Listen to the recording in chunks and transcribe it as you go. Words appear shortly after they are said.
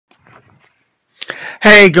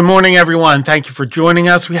Hey, good morning, everyone. Thank you for joining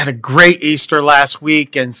us. We had a great Easter last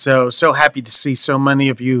week, and so happy to see so many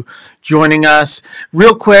of you joining us.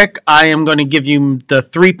 Real quick, I am going to give you the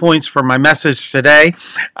 3 points for my message today,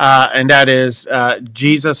 and that is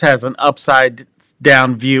Jesus has an upside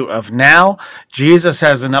down view of now, Jesus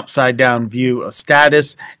has an upside down view of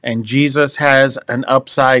status, and Jesus has an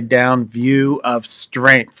upside down view of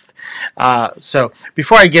strength. So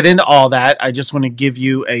before I get into all that, I just want to give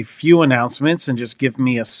you a few announcements and just give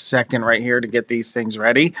me a second right here to get these things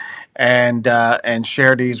ready and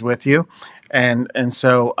share these with you.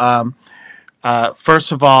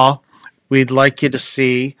 First of all, we'd like you to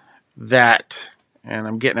see that, and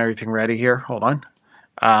I'm getting everything ready here. Hold on.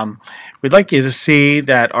 We'd like you to see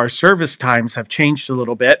that our service times have changed a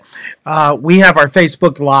little bit. We have our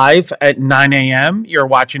Facebook Live at 9 a.m. You're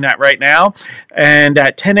watching that right now. And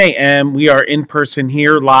at 10 a.m., we are in person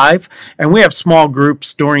here live. And we have small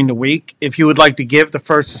groups during the week. If you would like to give the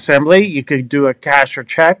First Assembly, you could do a cash or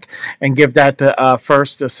check and give that to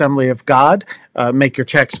First Assembly of God. Make your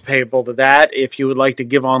checks payable to that. If you would like to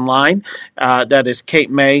give online, that is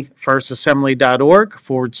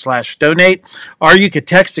capemayfirstassembly.org/donate. Or you could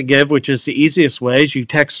text to give, which is the easiest way. You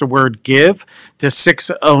text the word give to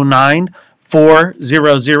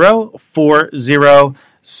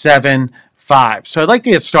 609-400-4075. So I'd like to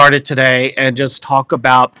get started today and just talk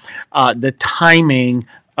about the timing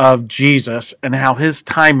of Jesus and how his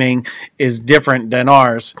timing is different than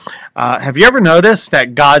ours. Have you ever noticed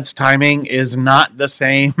that God's timing is not the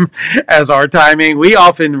same as our timing? We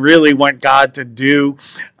often really want God to do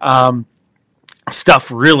stuff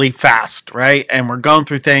really fast, right? And we're going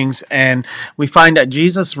through things and we find that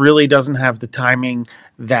Jesus really doesn't have the timing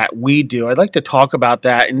that we do. I'd like to talk about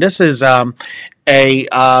that. And this is a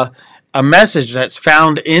message that's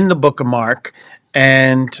found in the book of Mark.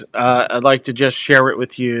 And I'd like to just share it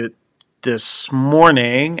with you this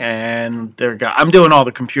morning. And there we go. I'm doing all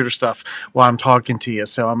the computer stuff while I'm talking to you.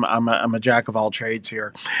 So I'm a jack of all trades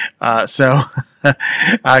here. Here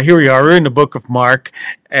we are. We're in the book of Mark.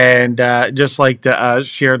 And just like to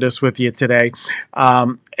share this with you today.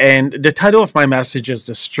 And the title of my message is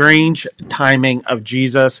The Strange Timing of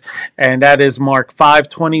Jesus. And that is Mark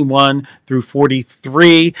 5:21 through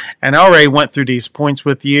 43. And I already went through these points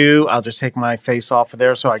with you. I'll just take my face off of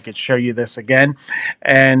there so I could show you this again.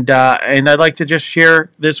 And I'd like to just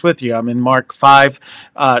share this with you. I'm in Mark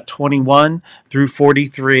 5:21 through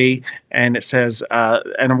 43. And it says,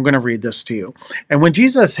 and I'm going to read this to you. And when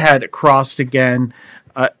Jesus had crossed again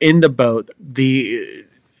in the boat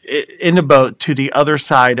to the other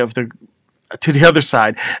side,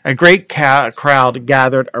 a great crowd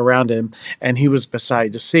gathered around him, and he was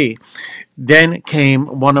beside the sea. Then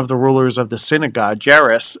came one of the rulers of the synagogue,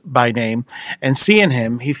 Jairus by name, and seeing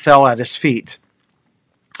him, he fell at his feet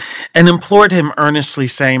and implored him earnestly,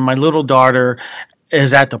 saying, "My little daughter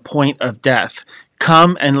is at the point of death.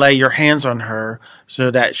 Come and lay your hands on her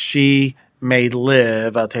so that she may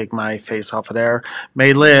live." I'll take my face off of there.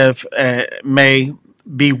 May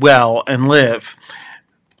be well and live.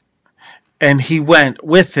 And he went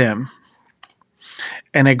with him,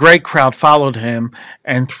 and a great crowd followed him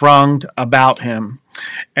and thronged about him.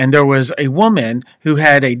 And there was a woman who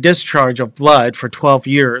had a discharge of blood for 12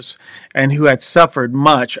 years, and who had suffered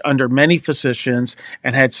much under many physicians,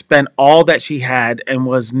 and had spent all that she had, and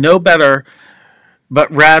was no better, but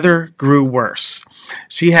rather grew worse.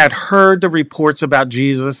 She had heard the reports about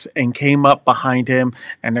Jesus and came up behind him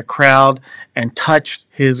and the crowd and touched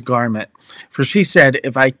his garment. For she said,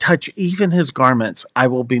 "If I touch even his garments, I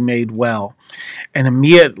will be made well." And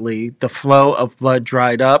immediately the flow of blood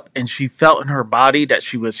dried up, and she felt in her body that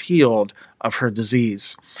she was healed of her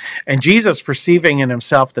disease. And Jesus, perceiving in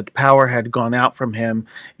himself that the power had gone out from him,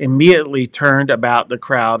 immediately turned about the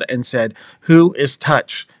crowd and said, Who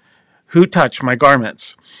touched my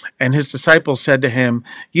garments?" And his disciples said to him,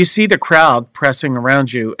 "You see the crowd pressing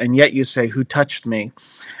around you, and yet you say, 'Who touched me?'"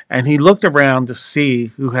 And he looked around to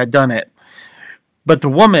see who had done it. But the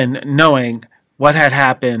woman, knowing what had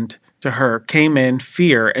happened to her, came in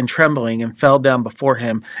fear and trembling and fell down before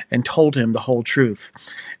him and told him the whole truth.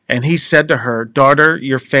 And he said to her, "Daughter,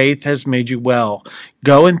 your faith has made you well.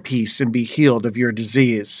 Go in peace and be healed of your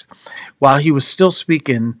disease." While he was still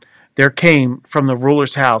speaking, there came from the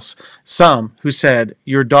ruler's house some who said,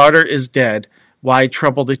 "Your daughter is dead. Why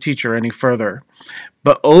trouble the teacher any further?"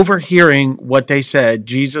 But overhearing what they said,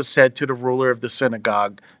 Jesus said to the ruler of the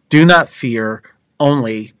synagogue, "Do not fear,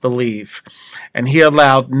 only believe." And he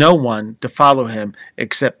allowed no one to follow him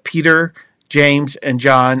except Peter, James and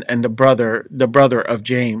John and the brother of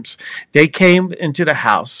James. They came into the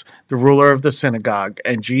house, the ruler of the synagogue,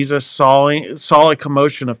 and Jesus saw a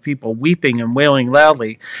commotion of people weeping and wailing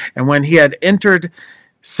loudly. And when he had entered,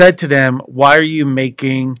 said to them, "Why are you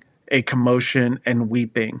making a commotion and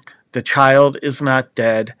weeping? The child is not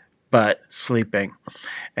dead, but sleeping."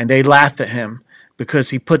 And they laughed at him because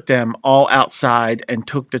he put them all outside and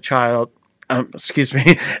took the child. Excuse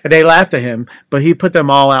me. They laughed at him, but he put them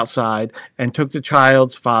all outside and took the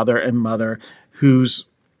child's father and mother,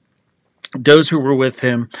 those who were with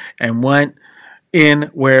him, and went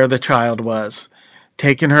in where the child was.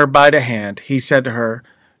 Taking her by the hand, he said to her,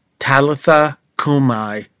 "Talitha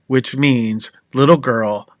cumi," which means, "Little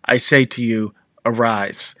girl, I say to you,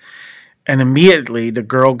 arise." And immediately the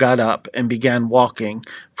girl got up and began walking,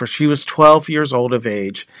 for she was 12 years old of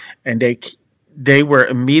age, and they were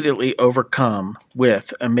immediately overcome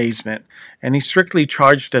with amazement. And he strictly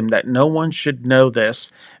charged them that no one should know this,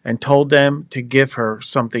 and told them to give her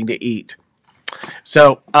something to eat.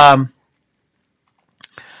 So,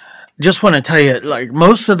 just want to tell you, like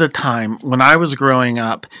most of the time when I was growing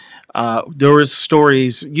up, there was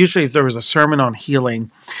stories. Usually, if there was a sermon on healing,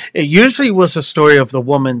 it usually was a story of the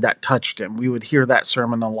woman that touched him. We would hear that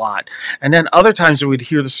sermon a lot, and then other times we would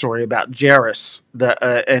hear the story about Jairus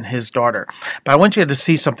and his daughter. But I want you to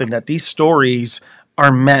see something, that these stories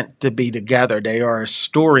are meant to be together. They are a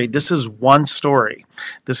story. This is one story.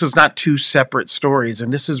 This is not two separate stories,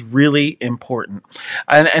 and this is really important.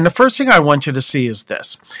 And the first thing I want you to see is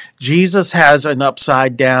this: Jesus has an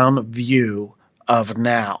upside down view of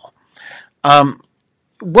now.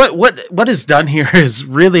 What is done here is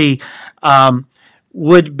really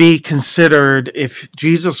would be considered, if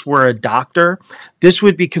Jesus were a doctor, this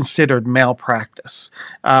would be considered malpractice.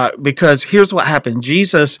 Because here's what happened: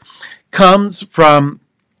 Jesus comes from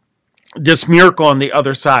this miracle on the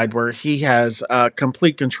other side where he has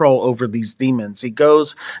complete control over these demons. He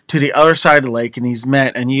goes to the other side of the lake and he's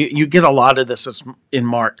met, and you get a lot of this in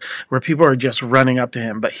Mark, where people are just running up to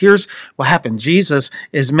him. But here's what happened. Jesus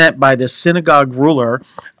is met by this synagogue ruler,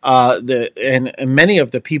 and many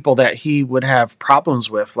of the people that he would have problems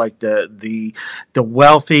with, like the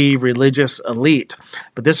wealthy religious elite.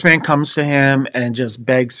 But this man comes to him and just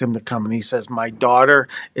begs him to come. And he says, "My daughter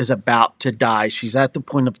is about to die. She's at the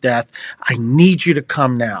point of death. I need you to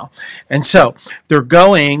come now." And so they're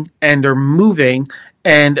going and they're moving,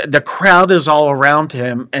 and the crowd is all around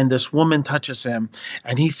him, and this woman touches him,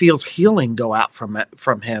 and he feels healing go out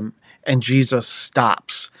from him. And Jesus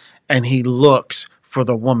stops and he looks for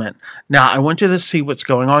the woman. Now, I want you to see what's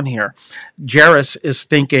going on here. Jairus is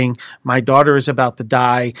thinking, my daughter is about to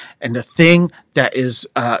die, and the thing that is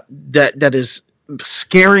that is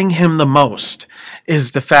scaring him the most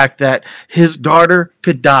is the fact that his daughter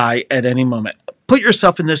could die at any moment. Put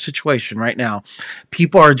yourself in this situation right now.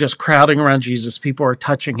 People are just crowding around Jesus. People are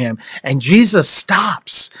touching him. And Jesus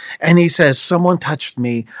stops and he says, "Someone touched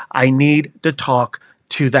me. I need to talk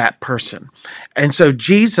to that person." And so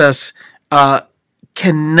Jesus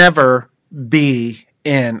can never be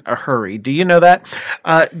in a hurry. Do you know that?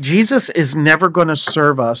 Jesus is never going to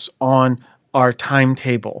serve us on our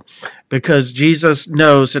timetable, because Jesus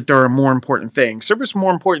knows that there are more important things. There was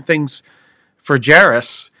more important things for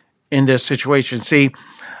Jairus in this situation. See,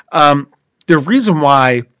 the reason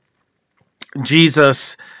why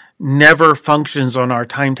Jesus never functions on our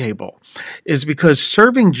timetable is because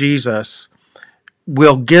serving Jesus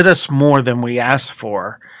will get us more than we ask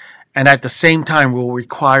for, and at the same time will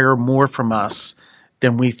require more from us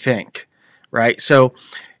than we think, right? So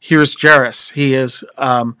here's Jairus. He is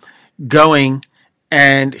going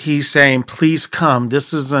and he's saying, "Please come.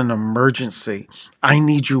 This is an emergency. I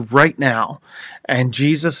need you right now." And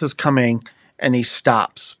Jesus is coming and he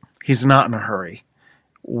stops. He's not in a hurry.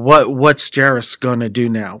 What's Jairus going to do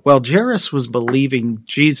now? Well, Jairus was believing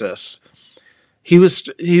Jesus. He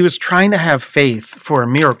was trying to have faith for a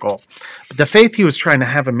miracle. But the faith he was trying to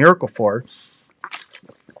have a miracle for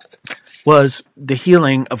was the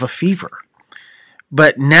healing of a fever.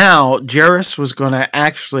 But now Jairus was going to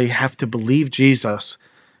actually have to believe Jesus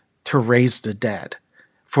to raise the dead,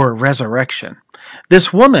 for a resurrection.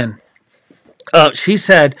 This woman, she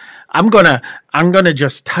said, I'm gonna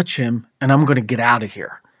just touch him and I'm gonna get out of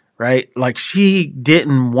here." Right? Like, she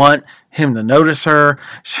didn't want him to notice her.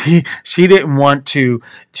 She didn't want to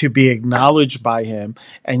be acknowledged by him.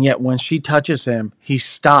 And yet when she touches him, he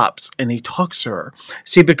stops and he talks to her.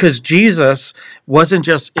 See, because Jesus wasn't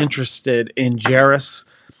just interested in Jairus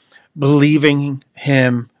believing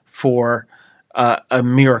him for a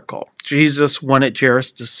miracle. Jesus wanted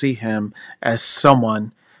Jairus to see him as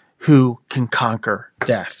someone who can conquer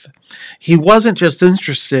death. He wasn't just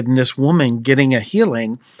interested in this woman getting a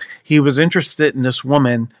healing. He was interested in this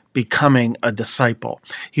woman becoming a disciple.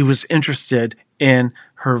 He was interested in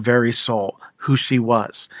her very soul, who she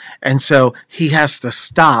was. And so he has to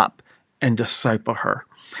stop and disciple her.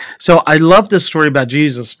 So I love this story about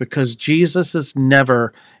Jesus because Jesus is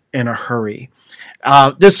never in a hurry.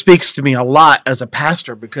 This speaks to me a lot as a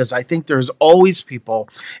pastor because I think there's always people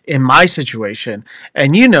in my situation.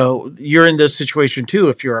 And you're in this situation too.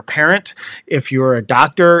 If you're a parent, if you're a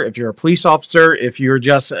doctor, if you're a police officer, if you're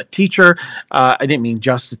just a teacher, I didn't mean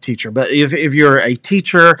just a teacher, but if you're a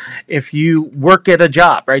teacher, if you work at a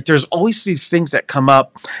job, right? There's always these things that come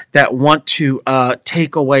up that want to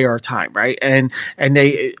take away our time, right? And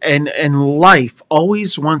life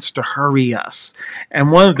always wants to hurry us.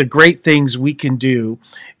 And one of the great things we can do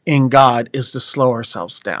in God is to slow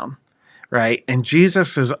ourselves down, right? And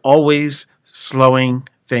Jesus is always slowing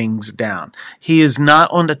things down. He is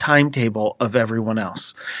not on the timetable of everyone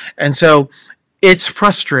else. And so it's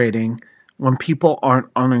frustrating when people aren't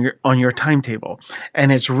on your timetable.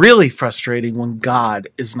 And it's really frustrating when God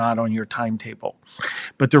is not on your timetable.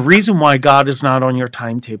 But the reason why God is not on your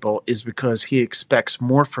timetable is because he expects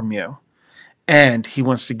more from you. And he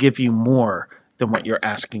wants to give you more than what you're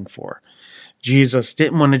asking for. Jesus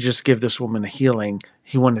didn't want to just give this woman a healing.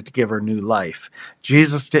 He wanted to give her new life.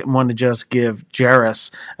 Jesus didn't want to just give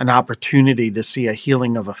Jairus an opportunity to see a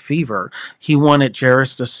healing of a fever. He wanted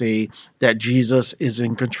Jairus to see that Jesus is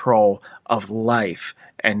in control of life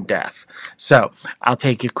and death. So I'll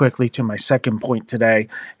take you quickly to my second point today,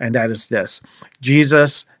 and that is this.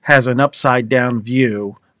 Jesus has an upside down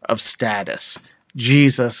view of status.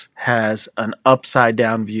 Jesus has an upside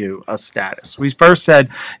down view of status. We first said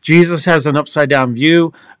Jesus has an upside down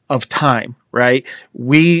view of time, right?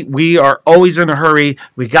 We are always in a hurry.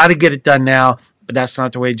 We got to get it done now, but that's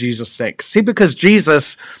not the way Jesus thinks. See, because to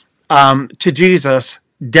Jesus,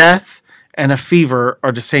 death and a fever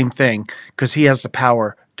are the same thing because he has the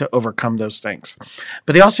power to overcome those things.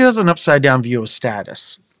 But he also has an upside down view of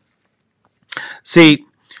status. See,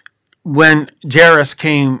 when Jairus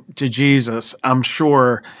came to Jesus, I'm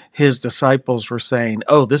sure his disciples were saying,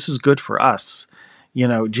 oh, this is good for us.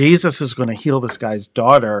 Jesus is going to heal this guy's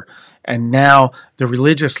daughter. And now the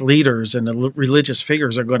religious leaders and the religious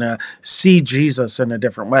figures are going to see Jesus in a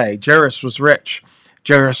different way. Jairus was rich.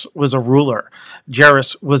 Jairus was a ruler.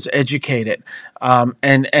 Jairus was educated.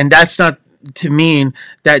 And that's not to mean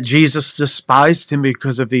that Jesus despised him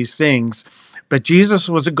because of these things. But Jesus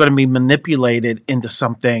wasn't going to be manipulated into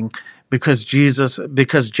something because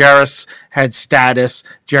Jairus had status,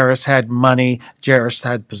 Jairus had money, Jairus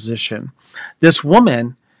had position. This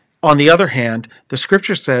woman, on the other hand, the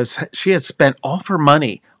scripture says she had spent all of her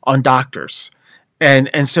money on doctors.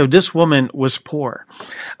 And so this woman was poor.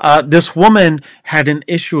 This woman had an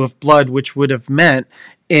issue of blood, which would have meant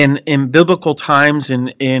in biblical times,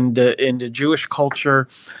 in the Jewish culture,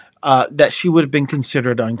 that she would have been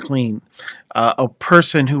considered unclean. A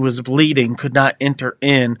person who was bleeding could not enter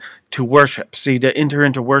in to worship. See, to enter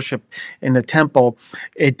into worship in the temple,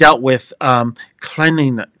 it dealt with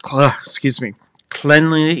cleanliness,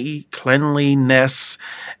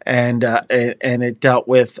 and it dealt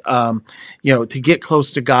with to get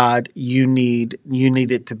close to God, you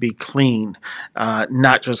needed to be clean,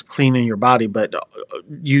 not just clean in your body, but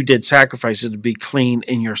you did sacrifices to be clean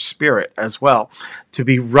in your spirit as well, to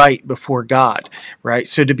be right before God, right?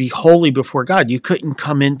 So to be holy before God, you couldn't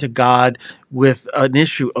come into God with an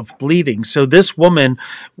issue of bleeding. So this woman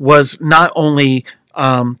was not only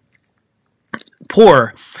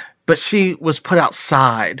poor, but she was put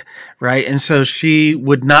outside, right? And so she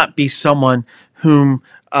would not be someone whom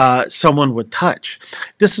someone would touch.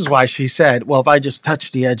 This is why she said, well, if I just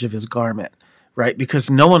touch the edge of his garment, right? Because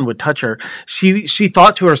no one would touch her. She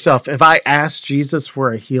thought to herself, if I ask Jesus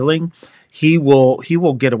for a healing, he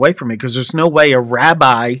will get away from me, because there's no way a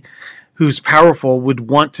rabbi who's powerful would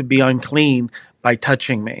want to be unclean by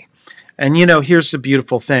touching me. And here's the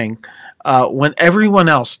beautiful thing. When everyone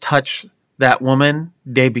else touched that woman,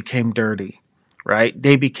 they became dirty, right?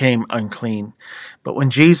 They became unclean. But when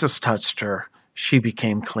Jesus touched her, she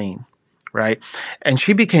became clean, right? And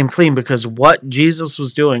she became clean because what Jesus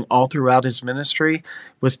was doing all throughout his ministry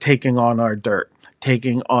was taking on our dirt,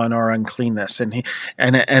 taking on our uncleanness. And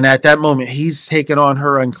at that moment, he's taken on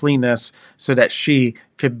her uncleanness so that she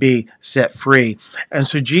could be set free. And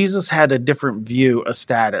so Jesus had a different view of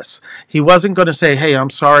status. He wasn't going to say, hey, I'm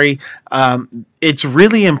sorry. It's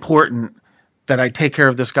really important that I take care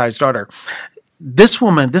of this guy's daughter. This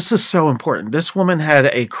woman, this is so important. This woman had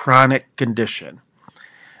a chronic condition,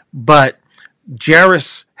 but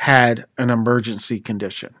Jairus had an emergency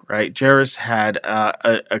condition, right? Jairus had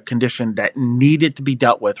a condition that needed to be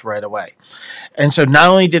dealt with right away. And so not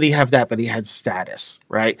only did he have that, but he had status,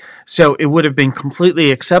 right? So it would have been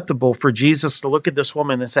completely acceptable for Jesus to look at this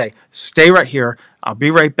woman and say, "Stay right here. I'll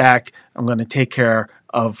be right back. I'm going to take care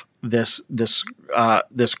of this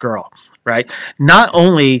girl," right? Not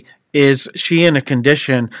only is she in a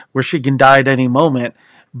condition where she can die at any moment,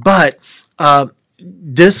 but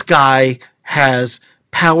this guy has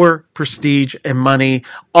power, prestige, and money,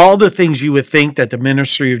 all the things you would think that the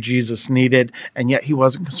ministry of Jesus needed, and yet he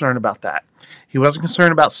wasn't concerned about that. He wasn't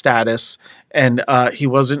concerned about status, and he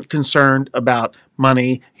wasn't concerned about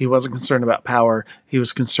money. He wasn't concerned about power. He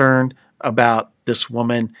was concerned about this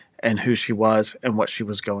woman and who she was and what she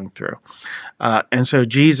was going through. And so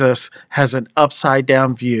Jesus has an upside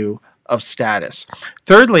down view of status.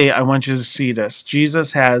 Thirdly, I want you to see this.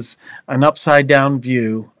 Jesus has an upside down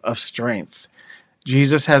view of strength.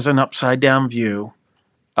 Jesus has an upside down view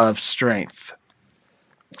of strength.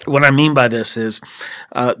 What I mean by this is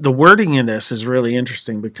the wording in this is really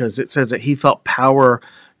interesting because it says that he felt power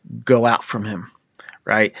go out from him,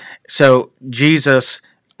 right? So Jesus,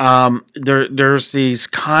 there's these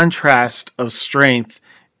contrast of strength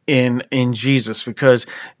in Jesus, because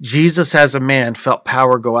Jesus as a man felt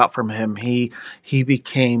power go out from him. He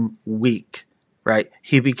became weak, right?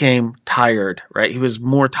 He became tired, right? He was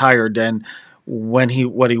more tired than what he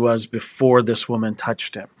was before this woman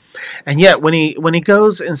touched him. And yet when he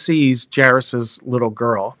goes and sees Jairus's little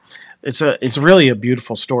girl, it's really a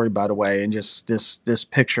beautiful story, by the way, and just this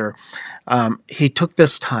picture. He took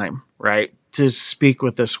this time, right, to speak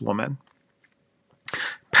with this woman.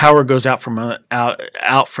 Power goes out from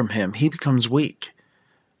him. He becomes weak,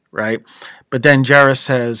 right? But then Jairus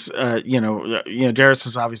says, Jairus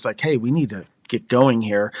is obviously like, "Hey, we need to get going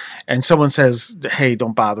here." And someone says, "Hey,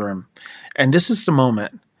 don't bother him." And this is the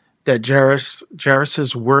moment that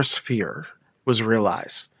Jairus's worst fear was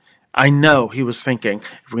realized. I know he was thinking,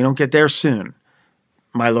 if we don't get there soon,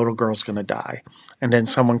 my little girl's going to die. And then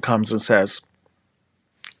someone comes and says,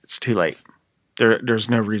 it's too late. There's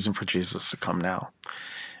no reason for Jesus to come now.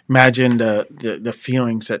 Imagine the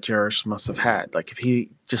feelings that Jairus must have had. Like if he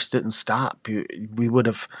just didn't stop, we would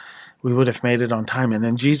have made it on time. And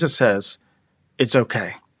then Jesus says, "It's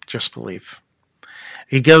okay. Just believe."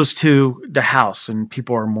 He goes to the house and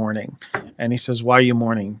people are mourning, and he says, "Why are you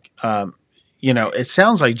mourning?" It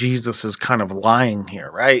sounds like Jesus is kind of lying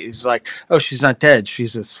here, right? He's like, "Oh, she's not dead.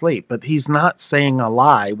 She's asleep." But he's not saying a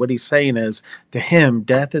lie. What he's saying is, to him,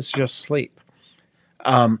 death is just sleep.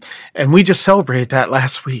 And we just celebrated that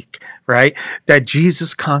last week, right? That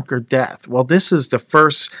Jesus conquered death. Well, this is the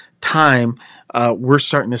first time we're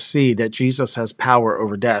starting to see that Jesus has power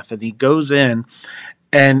over death. And he goes in,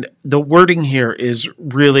 and the wording here is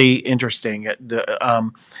really interesting.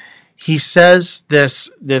 He says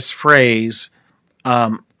this phrase,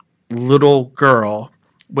 little girl,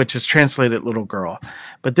 which is translated little girl.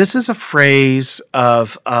 But this is a phrase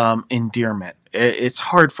of endearment. It's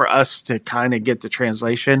hard for us to kind of get the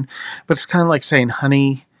translation, but it's kind of like saying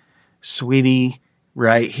honey, sweetie,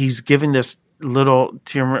 right? He's given this little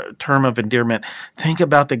term of endearment. Think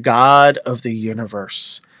about the God of the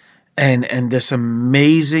universe. And this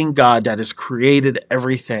amazing God that has created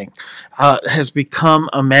everything has become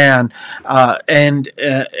a man and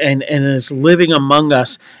is living among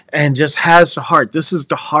us and just has the heart. This is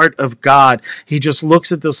the heart of God. He just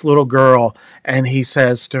looks at this little girl and he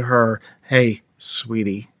says to her, "Hey,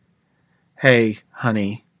 sweetie. Hey,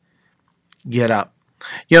 honey, get up."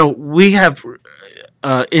 We have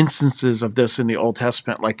instances of this in the Old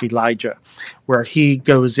Testament, like Elijah, where he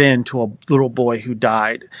goes in to a little boy who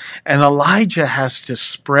died. And Elijah has to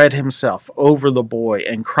spread himself over the boy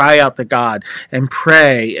and cry out to God and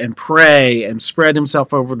pray and spread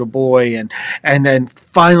himself over the boy. And then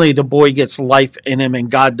finally the boy gets life in him and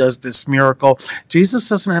God does this miracle. Jesus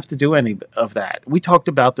doesn't have to do any of that. We talked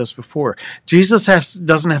about this before. Jesus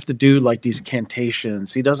doesn't have to do like these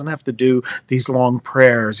cantations. He doesn't have to do these long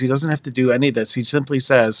prayers. He doesn't have to do any of this. He simply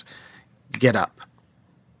says, "Get up."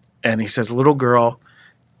 And he says, "Little girl,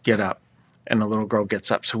 get up." And the little girl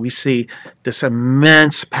gets up. So we see this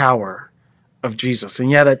immense power of Jesus.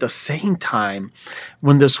 And yet at the same time,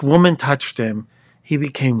 when this woman touched him, he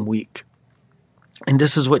became weak. And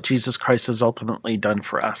this is what Jesus Christ has ultimately done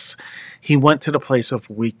for us. He went to the place of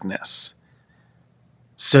weakness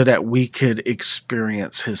so that we could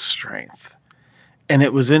experience his strength. And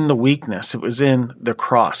it was in the weakness, it was in the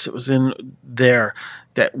cross, it was in there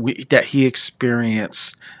that he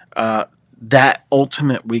experienced that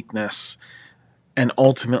ultimate weakness and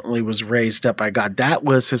ultimately was raised up by God. That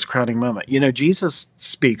was his crowning moment. You know, Jesus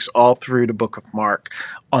speaks all through the book of Mark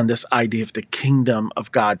on this idea of the kingdom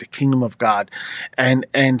of God, the kingdom of God.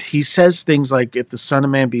 And he says things like, if the Son of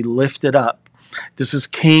Man be lifted up, this is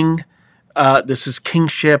this is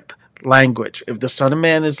kingship language. If the Son of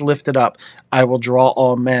Man is lifted up, I will draw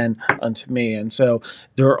all men unto me. And so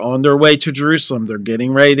they're on their way to Jerusalem. They're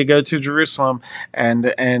getting ready to go to Jerusalem, and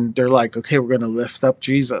they're like, okay, we're going to lift up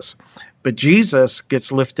Jesus. But Jesus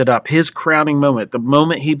gets lifted up. His crowning moment, the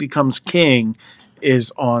moment he becomes king,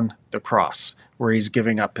 is on the cross where he's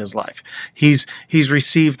giving up his life. He's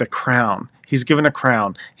received the crown. He's given a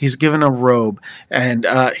crown. He's given a robe, and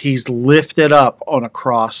he's lifted up on a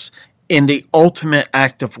cross in the ultimate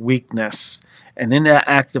act of weakness. And in that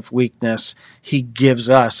act of weakness, he gives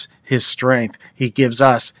us his strength. He gives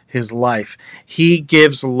us his life. He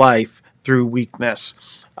gives life through weakness.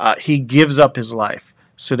 He gives up his life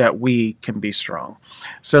so that we can be strong.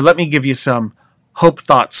 So let me give you some hope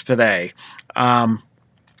thoughts today. Some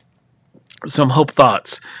hope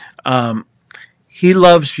thoughts. He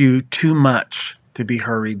loves you too much to be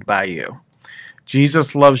hurried by you.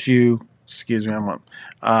 Jesus loves you. Excuse me,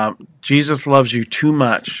 Jesus loves you too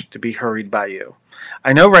much to be hurried by you.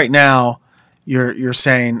 I know right now you're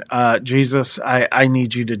saying, Jesus, I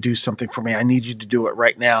need you to do something for me. I need you to do it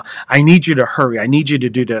right now. I need you to hurry. I need you to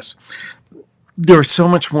do this. There's so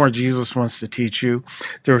much more Jesus wants to teach you.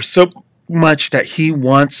 There's so much that he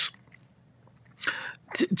wants,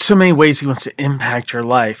 so many ways he wants to impact your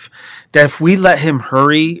life, that if we let him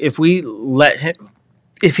hurry, if he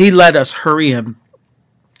let us hurry him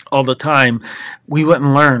all the time, we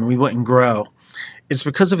wouldn't learn, we wouldn't grow. It's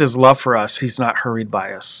because of his love for us, he's not hurried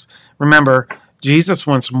by us. Remember, Jesus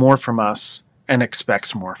wants more from us and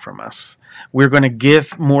expects more from us. We're going to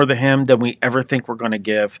give more to him than we ever think we're going to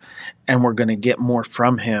give, and we're going to get more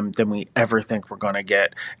from him than we ever think we're going to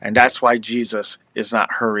get. And that's why Jesus is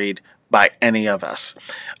not hurried by any of us.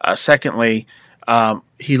 Secondly,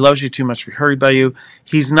 he loves you too much to be hurried by you.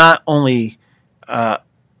 He's not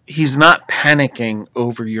panicking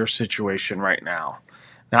over your situation right now.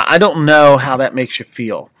 Now, I don't know how that makes you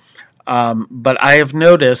feel, but I have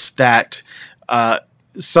noticed that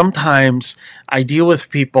sometimes I deal with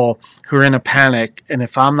people who are in a panic, and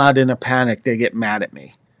if I'm not in a panic, they get mad at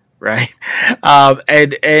me, right?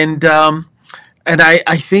 And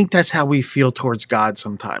I think that's how we feel towards God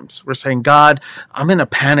sometimes. We're saying, God, I'm in a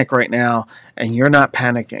panic right now, and you're not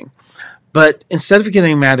panicking. But instead of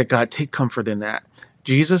getting mad at God, take comfort in that.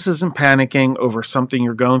 Jesus isn't panicking over something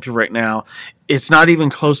you're going through right now. It's not even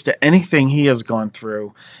close to anything he has gone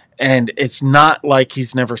through, and it's not like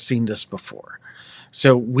he's never seen this before.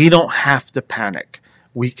 So we don't have to panic.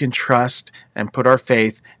 We can trust and put our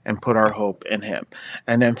faith and put our hope in him.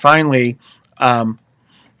 And then finally,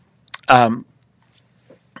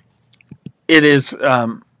 it is,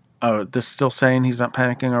 this still saying he's not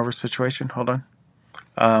panicking over a situation. Hold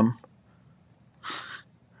on.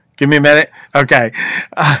 Give me a minute. Okay.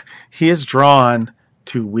 He is drawn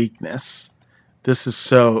to weakness. This is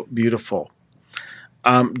so beautiful.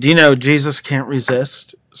 Do you know Jesus can't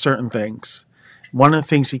resist certain things? One of the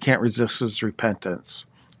things he can't resist is repentance.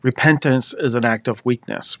 Repentance is an act of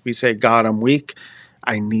weakness. We say, God, I'm weak.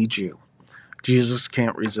 I need you. Jesus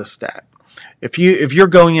can't resist that. If you're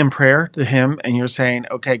going in prayer to him and you're saying,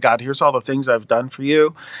 okay, God, here's all the things I've done for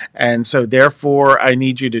you, and so therefore I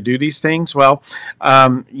need you to do these things, well,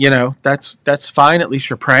 that's fine. At least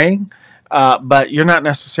you're praying, but you're not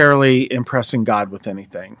necessarily impressing God with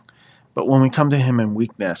anything. But when we come to him in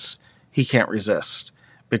weakness, he can't resist,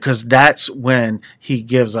 because that's when he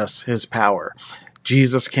gives us his power.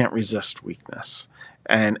 Jesus can't resist weakness.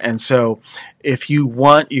 And so if you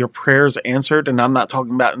want your prayers answered, and I'm not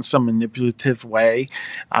talking about in some manipulative way,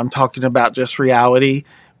 I'm talking about just reality,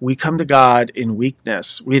 we come to God in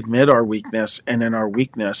weakness. We admit our weakness, and in our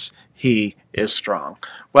weakness, he is strong.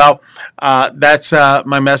 Well, that's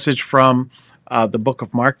my message from the book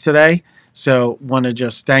of Mark today. So want to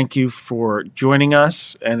just thank you for joining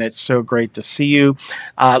us, and it's so great to see you.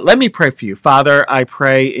 Let me pray for you. Father, I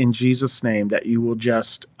pray in Jesus' name that you will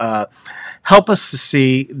just help us to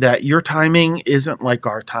see that your timing isn't like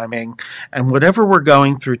our timing, and whatever we're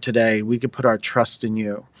going through today, we can put our trust in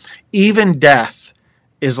you. Even death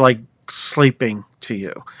is like sleeping to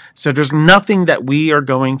you. So there's nothing that we are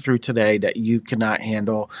going through today that you cannot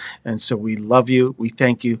handle, and so we love you. We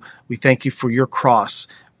thank you. We thank you for your cross,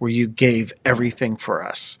 where you gave everything for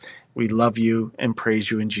us. We love you and praise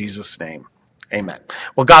you in Jesus' name. Amen.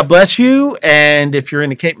 Well, God bless you. And if you're in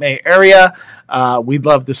the Cape May area, we'd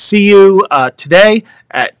love to see you today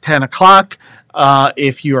at 10 o'clock.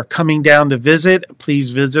 If you are coming down to visit, please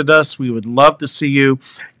visit us. We would love to see you.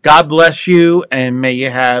 God bless you, and may you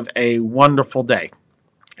have a wonderful day.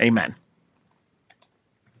 Amen.